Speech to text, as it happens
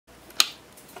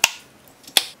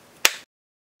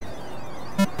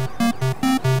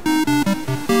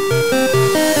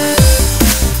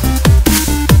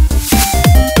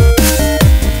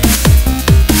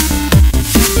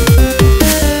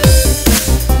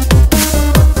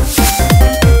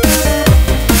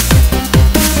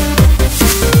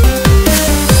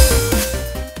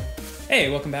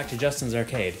back to Justin's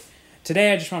Arcade.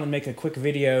 Today I just wanted to make a quick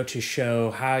video to show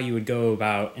how you would go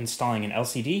about installing an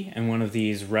LCD in one of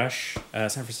these San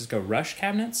Francisco Rush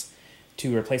cabinets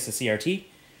to replace the CRT.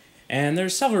 And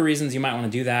there's several reasons you might want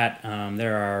to do that.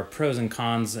 There are pros and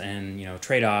cons and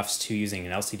trade-offs to using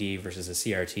an LCD versus a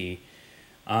CRT.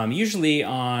 Usually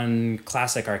on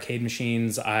classic arcade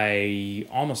machines, I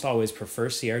almost always prefer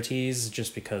CRTs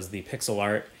just because the pixel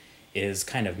art is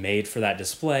kind of made for that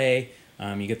display.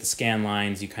 You get the scan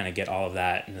lines, you kind of get all of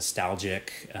that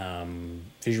nostalgic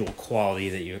visual quality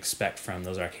that you expect from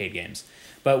those arcade games.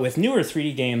 But with newer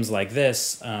 3D games like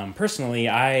this, personally,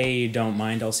 I don't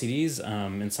mind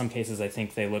LCDs. In some cases, I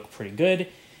think they look pretty good.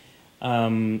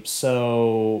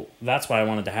 So that's what I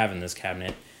wanted to have in this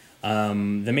cabinet.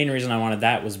 The main reason I wanted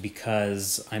that was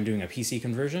because I'm doing a PC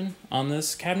conversion on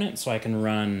this cabinet, so I can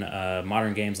run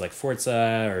modern games like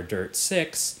Forza or Dirt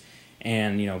 6,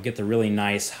 and get the really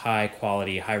nice, high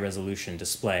quality, high resolution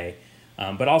display,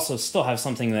 but also still have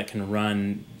something that can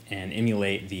run and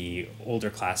emulate the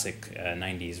older classic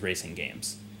 90s racing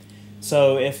games.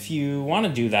 So if you want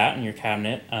to do that in your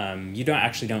cabinet, you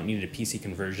don't need a PC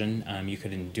conversion. You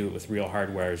could do it with real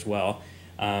hardware as well.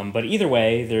 But either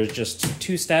way, there's just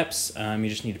two steps. You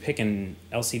just need to pick an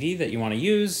LCD that you want to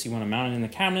use. You want to mount it in the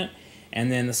cabinet. And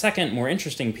then the second, more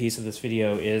interesting piece of this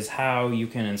video is how you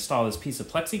can install this piece of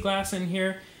plexiglass in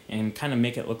here and kind of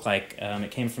make it look like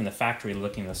it came from the factory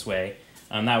looking this way.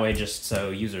 That way, just so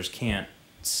users can't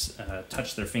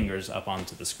touch their fingers up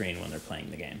onto the screen when they're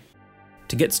playing the game.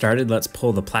 To get started, let's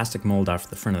pull the plastic mold off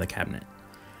the front of the cabinet.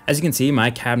 As you can see,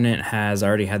 my cabinet has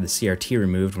already had the CRT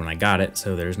removed when I got it,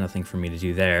 so there's nothing for me to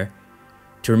do there.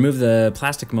 To remove the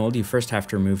plastic mold, you first have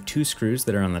to remove two screws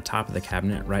that are on the top of the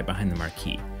cabinet right behind the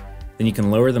marquee. Then you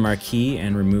can lower the marquee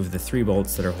and remove the 3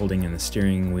 bolts that are holding in the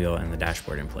steering wheel and the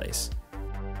dashboard in place.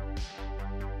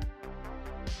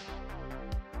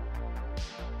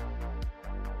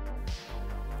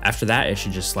 After that, it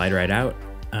should just slide right out.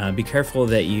 Be careful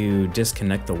that you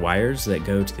disconnect the wires that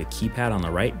go to the keypad on the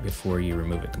right before you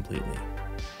remove it completely.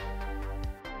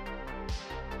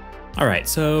 Alright,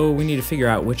 so we need to figure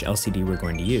out which LCD we're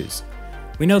going to use.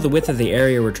 We know the width of the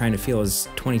area we're trying to feel is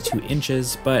 22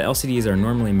 inches, but LCDs are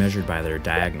normally measured by their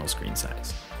diagonal screen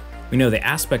size. We know the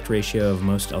aspect ratio of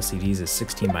most LCDs is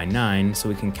 16 by 9, so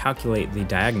we can calculate the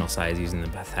diagonal size using the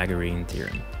Pythagorean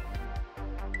theorem.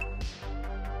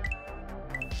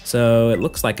 So it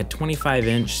looks like a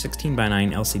 25-inch 16 by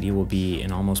 9 LCD will be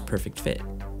an almost perfect fit.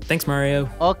 Thanks, Mario.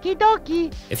 Okie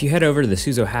dokie. If you head over to the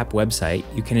SuzoHap website,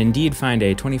 you can indeed find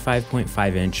a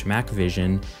 25.5-inch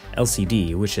MacVision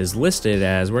LCD, which is listed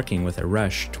as working with a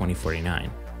Rush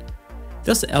 2049.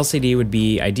 This LCD would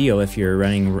be ideal if you're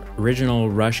running original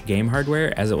Rush game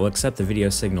hardware, as it will accept the video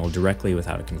signal directly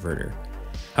without a converter.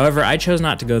 However, I chose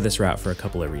not to go this route for a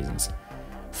couple of reasons.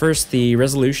 First, the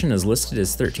resolution is listed as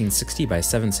 1360 by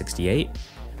 768,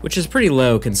 which is pretty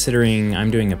low considering I'm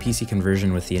doing a PC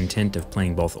conversion with the intent of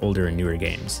playing both older and newer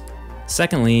games.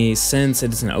 Secondly, since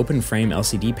it's an open frame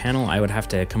LCD panel, I would have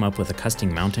to come up with a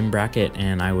custom mounting bracket,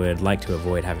 and I would like to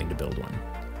avoid having to build one.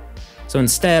 So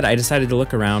instead, I decided to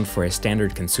look around for a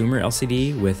standard consumer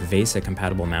LCD with VESA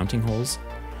compatible mounting holes.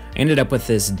 I ended up with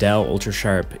this Dell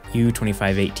UltraSharp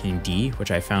U2518D,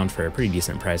 which I found for a pretty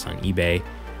decent price on eBay.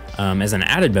 As an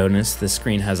added bonus, this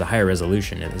screen has a higher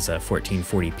resolution. It is a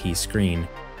 1440p screen.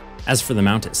 As for the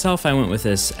mount itself, I went with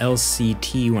this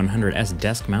LCT100S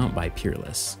desk mount by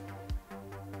Peerless.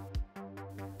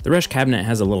 The Rush cabinet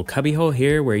has a little cubby hole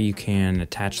here where you can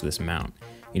attach this mount.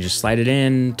 You just slide it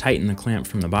in, tighten the clamp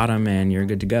from the bottom, and you're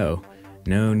good to go.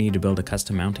 No need to build a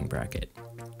custom mounting bracket.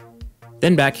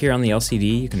 Then back here on the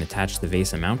LCD, you can attach the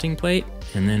VESA mounting plate,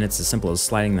 and then it's as simple as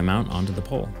sliding the mount onto the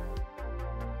pole.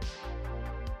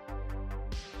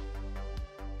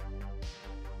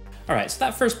 Alright, so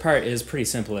that first part is pretty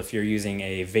simple if you're using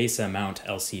a VESA mount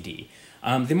LCD.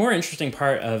 The more interesting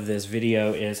part of this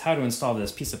video is how to install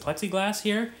this piece of plexiglass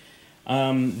here.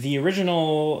 The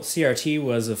original CRT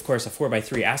was, of course, a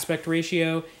 4:3 aspect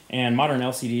ratio, and modern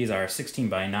LCDs are 16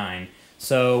 by 9.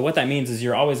 So what that means is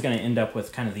you're always going to end up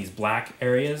with kind of these black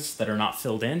areas that are not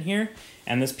filled in here,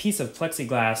 and this piece of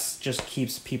plexiglass just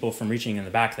keeps people from reaching in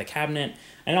the back of the cabinet,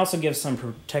 and it also gives some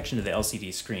protection to the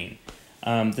LCD screen.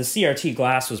 The CRT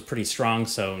glass was pretty strong,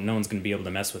 so no one's going to be able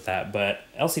to mess with that, but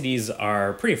LCDs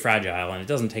are pretty fragile and it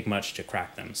doesn't take much to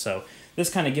crack them. So this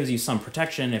kind of gives you some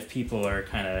protection if people are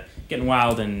kind of getting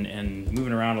wild and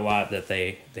moving around a lot, that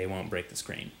they won't break the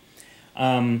screen.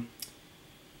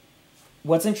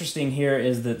 What's interesting here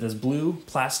is that this blue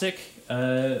plastic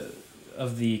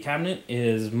of the cabinet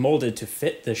is molded to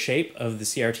fit the shape of the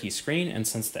CRT screen, and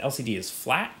since the LCD is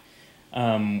flat,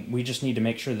 we just need to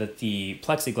make sure that the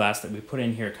plexiglass that we put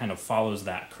in here kind of follows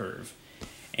that curve.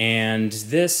 And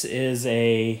this is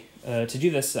to do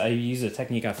this, I use a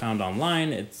technique I found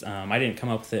online. I didn't come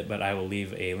up with it, but I will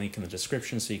leave a link in the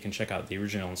description so you can check out the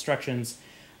original instructions.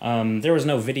 There was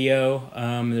no video,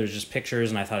 there was just pictures,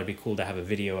 and I thought it'd be cool to have a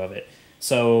video of it.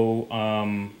 So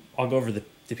I'll go over the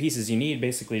pieces you need,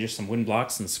 basically just some wooden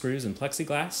blocks and screws and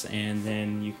plexiglass, and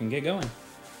then you can get going.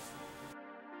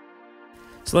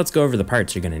 So let's go over the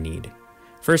parts you're going to need.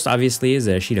 First, obviously, is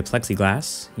a sheet of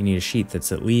plexiglass. You need a sheet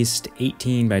that's at least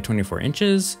 18 by 24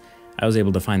 inches. I was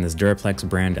able to find this Duraplex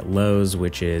brand at Lowe's,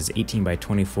 which is 18 by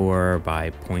 24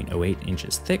 by 0.08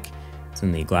 inches thick. It's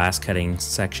in the glass cutting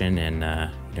section,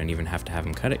 and you don't even have to have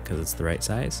them cut it because it's the right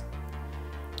size.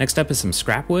 Next up is some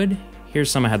scrap wood. Here's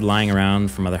some I had lying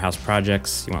around from other house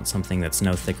projects. You want something that's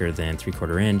no thicker than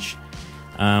 3/4 inch.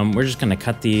 We're just going to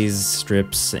cut these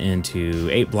strips into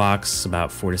 8 blocks,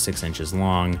 about 4 to 6 inches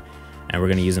long, and we're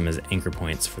going to use them as anchor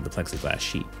points for the plexiglass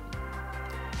sheet.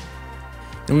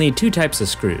 You'll need 2 types of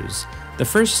screws. The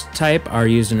first type are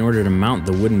used in order to mount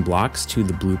the wooden blocks to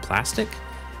the blue plastic,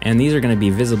 and these are going to be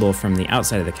visible from the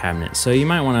outside of the cabinet, so you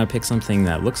might want to pick something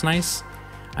that looks nice.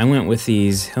 I went with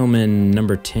these Hillman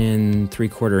number 10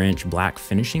 3/4 inch black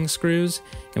finishing screws.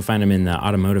 You can find them in the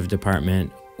automotive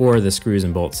department or the screws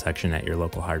and bolts section at your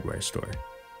local hardware store.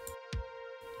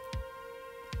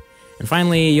 And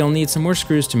finally, you'll need some more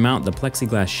screws to mount the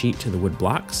plexiglass sheet to the wood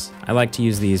blocks. I like to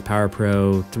use these Power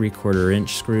Pro 3/4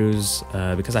 inch screws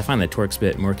because I find the Torx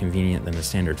bit more convenient than the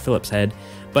standard Phillips head,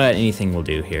 but anything will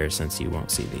do here since you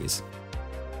won't see these.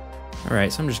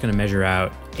 Alright, so I'm just going to measure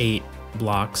out 8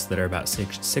 blocks that are about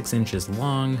 6 inches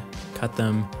long, cut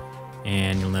them,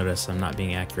 and you'll notice I'm not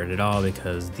being accurate at all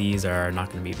because these are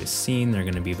not going to be seen, they're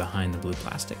going to be behind the blue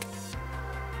plastic.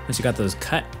 Once you got those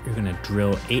cut, you're going to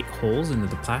drill 8 holes into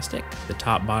the plastic, the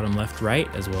top, bottom, left, right,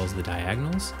 as well as the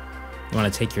diagonals. You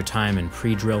want to take your time and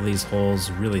pre-drill these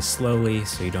holes really slowly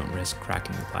so you don't risk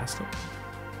cracking the plastic.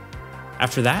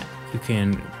 After that, you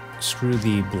can screw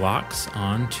the blocks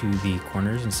onto the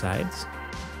corners and sides.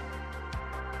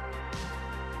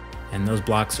 And those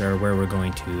blocks are where we're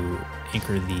going to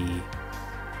anchor the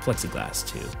plexiglass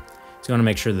to. So you want to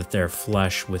make sure that they're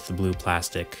flush with the blue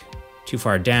plastic. Too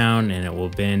far down and it will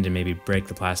bend and maybe break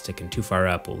the plastic, and too far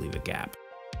up will leave a gap.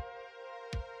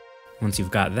 Once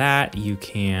you've got that, you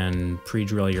can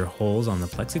pre-drill your holes on the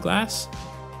plexiglass.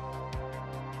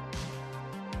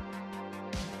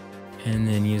 And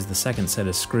then use the second set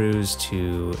of screws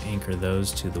to anchor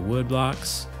those to the wood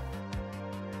blocks.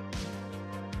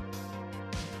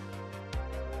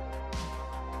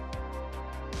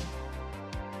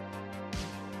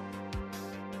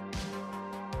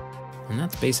 And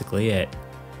that's basically it.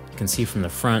 You can see from the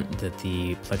front that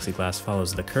the plexiglass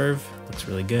follows the curve, looks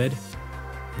really good.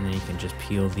 And then you can just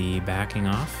peel the backing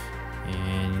off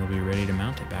and you'll be ready to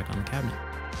mount it back on the cabinet.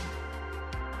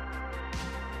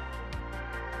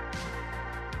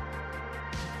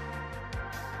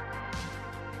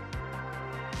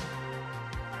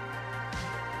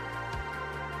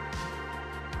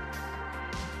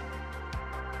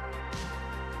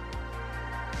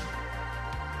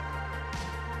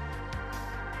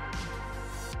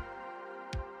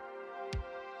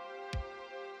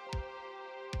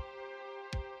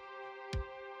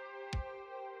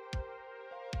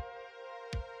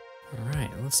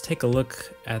 Alright, let's take a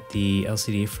look at the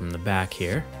LCD from the back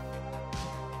here.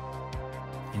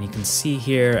 And you can see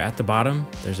here at the bottom,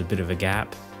 there's a bit of a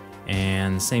gap,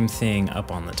 and the same thing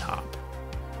up on the top.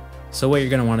 So what you're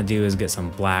going to want to do is get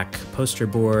some black poster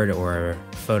board or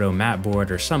photo mat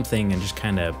board or something and just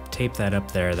kind of tape that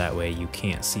up there, that way you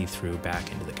can't see through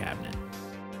back into the cabinet.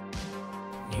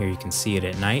 Here you can see it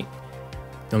at night.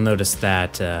 You'll notice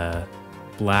that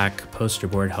black poster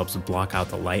board helps block out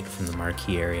the light from the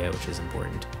marquee area, which is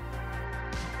important.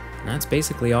 And that's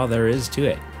basically all there is to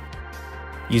it.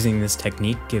 Using this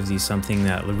technique gives you something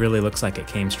that really looks like it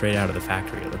came straight out of the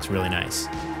factory. It looks really nice.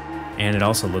 And it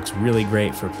also looks really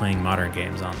great for playing modern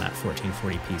games on that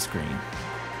 1440p screen.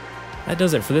 That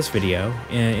does it for this video.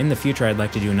 In the future, I'd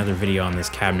like to do another video on this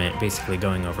cabinet, basically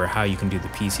going over how you can do the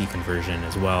PC conversion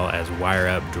as well as wire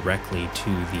up directly to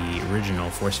the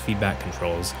original force feedback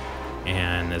controls,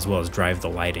 and as well as drive the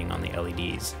lighting on the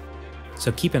LEDs.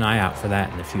 So keep an eye out for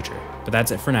that in the future. But that's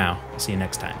it for now. I'll see you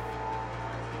next time.